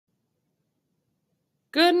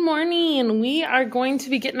Good morning. We are going to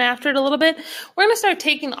be getting after it a little bit. We're going to start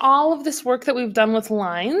taking all of this work that we've done with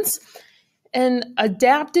lines and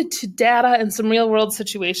adapt it to data and some real world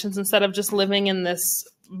situations instead of just living in this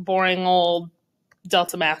boring old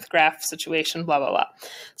delta math graph situation, blah, blah, blah.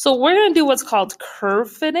 So we're going to do what's called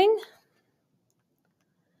curve fitting.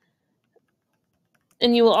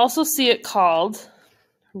 And you will also see it called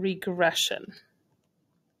regression.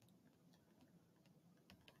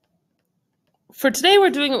 For today, we're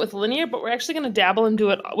doing it with linear, but we're actually going to dabble and do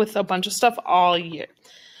it with a bunch of stuff all year.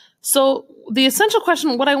 So the essential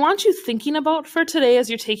question, what I want you thinking about for today as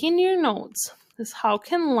you're taking your notes is how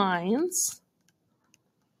can lines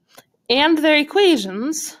and their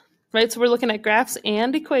equations, right? So we're looking at graphs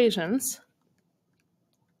and equations,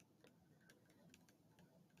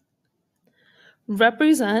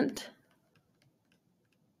 represent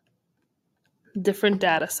different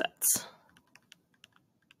data sets.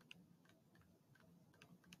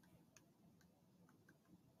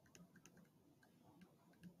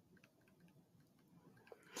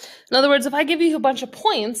 In other words, if I give you a bunch of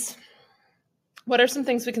points, what are some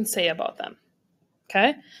things we can say about them?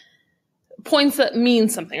 Okay? Points that mean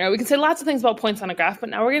something, right? We can say lots of things about points on a graph, but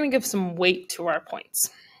now we're going to give some weight to our points.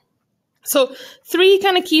 So 3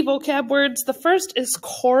 kind of key vocab words. The first is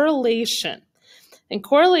correlation. And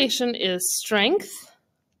correlation is strength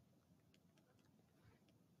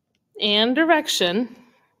and direction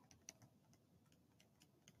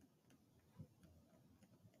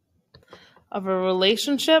of a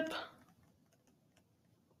relationship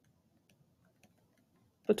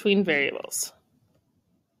between variables.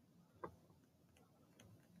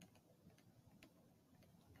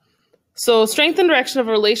 So strength and direction of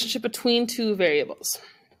a relationship between 2 variables.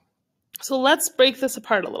 So let's break this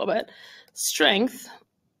apart a little bit. Strength.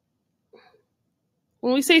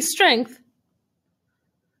 When we say strength,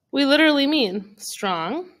 we literally mean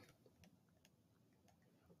strong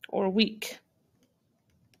or weak.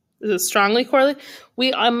 Is it strongly correlated?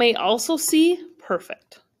 We may also see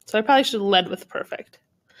perfect. So I probably should have led with perfect.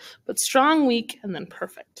 But strong, weak, and then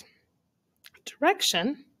perfect.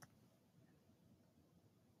 Direction.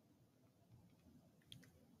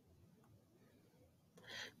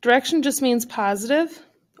 Direction just means positive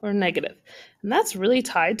or negative. And that's really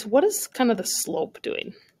tied to what is kind of the slope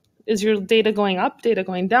doing. Is your data going up, data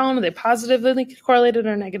going down? Are they positively correlated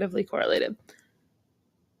or negatively correlated?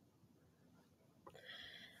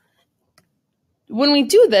 When we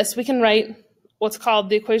do this, we can write what's called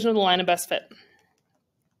the equation of the line of best fit.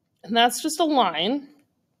 And that's just a line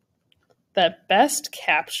that best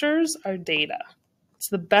captures our data. It's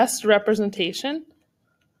the best representation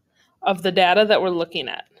of the data that we're looking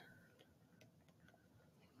at.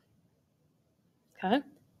 Okay?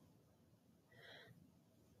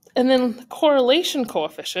 And then the correlation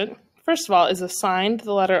coefficient, first of all, is assigned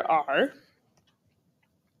the letter R.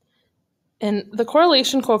 And the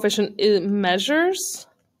correlation coefficient, it measures,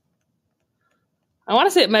 I want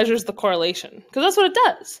to say it measures the correlation, because that's what it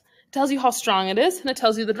does. It tells you how strong it is, and it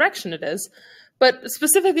tells you the direction it is. But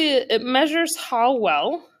specifically, it measures how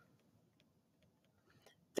well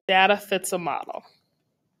data fits a model.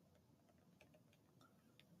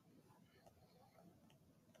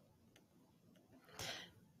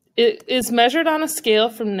 It is measured on a scale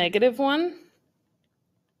from -1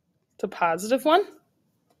 to +1.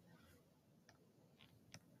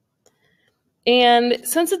 And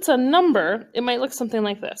since it's a number, it might look something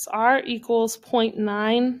like this. R equals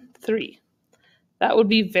 0.93. That would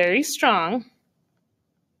be very strong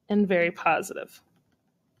and very positive.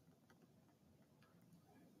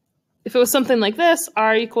 If it was something like this,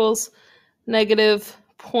 R equals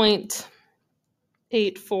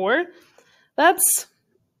 -0.84, that's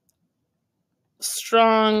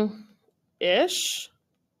strong-ish,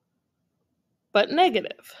 but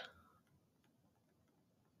negative.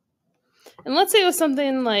 And let's say it was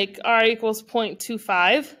something like R equals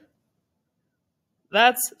 0.25.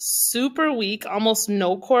 That's super weak, almost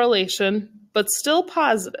no correlation, but still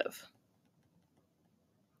positive.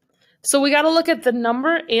 So we got to look at the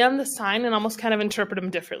number and the sign and almost kind of interpret them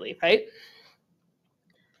differently, right?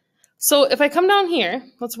 So if I come down here,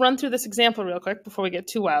 let's run through this example real quick before we get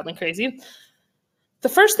too wild and crazy. The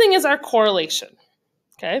first thing is our correlation,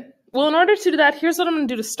 okay? Well, in order to do that, here's what I'm going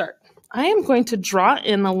to do to start. I am going to draw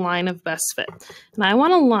in a line of best fit. And I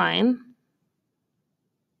want a line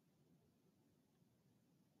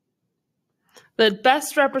that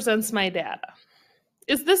best represents my data.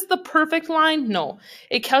 Is this the perfect line? No.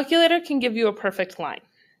 A calculator can give you a perfect line,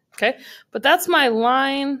 okay? But that's my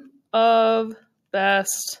line of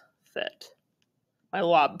best fit, my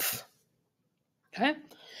LOB, okay?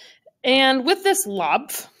 And with this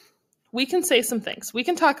LOB, we can say some things. We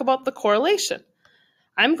can talk about the correlation.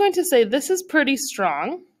 I'm going to say this is pretty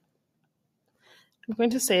strong. I'm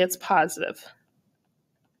going to say it's positive.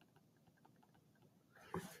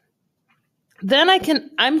 Then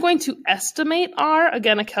I'm going to estimate R.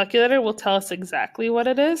 Again, a calculator will tell us exactly what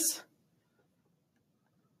it is.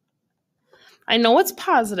 I know it's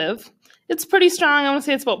positive. It's pretty strong. I'm going to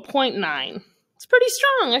say it's about 0.9. It's pretty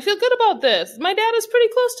strong. I feel good about this. My data is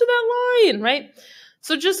pretty close to that line, right?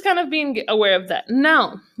 So just kind of being aware of that.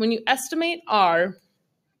 Now, when you estimate R,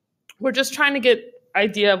 we're just trying to get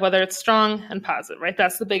idea of whether it's strong and positive, right?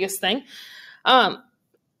 That's the biggest thing.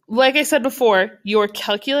 Like I said before, your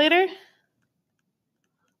calculator,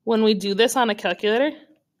 when we do this on a calculator,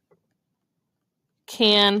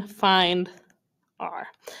 can find R.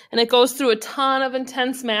 And it goes through a ton of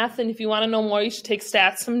intense math, and if you want to know more, you should take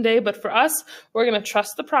stats someday. But for us, we're going to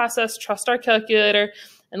trust the process, trust our calculator,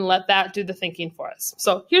 and let that do the thinking for us.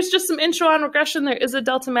 So here's just some intro on regression. There is a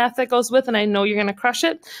delta math that goes with, and I know you're going to crush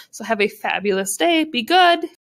it. So have a fabulous day. Be good.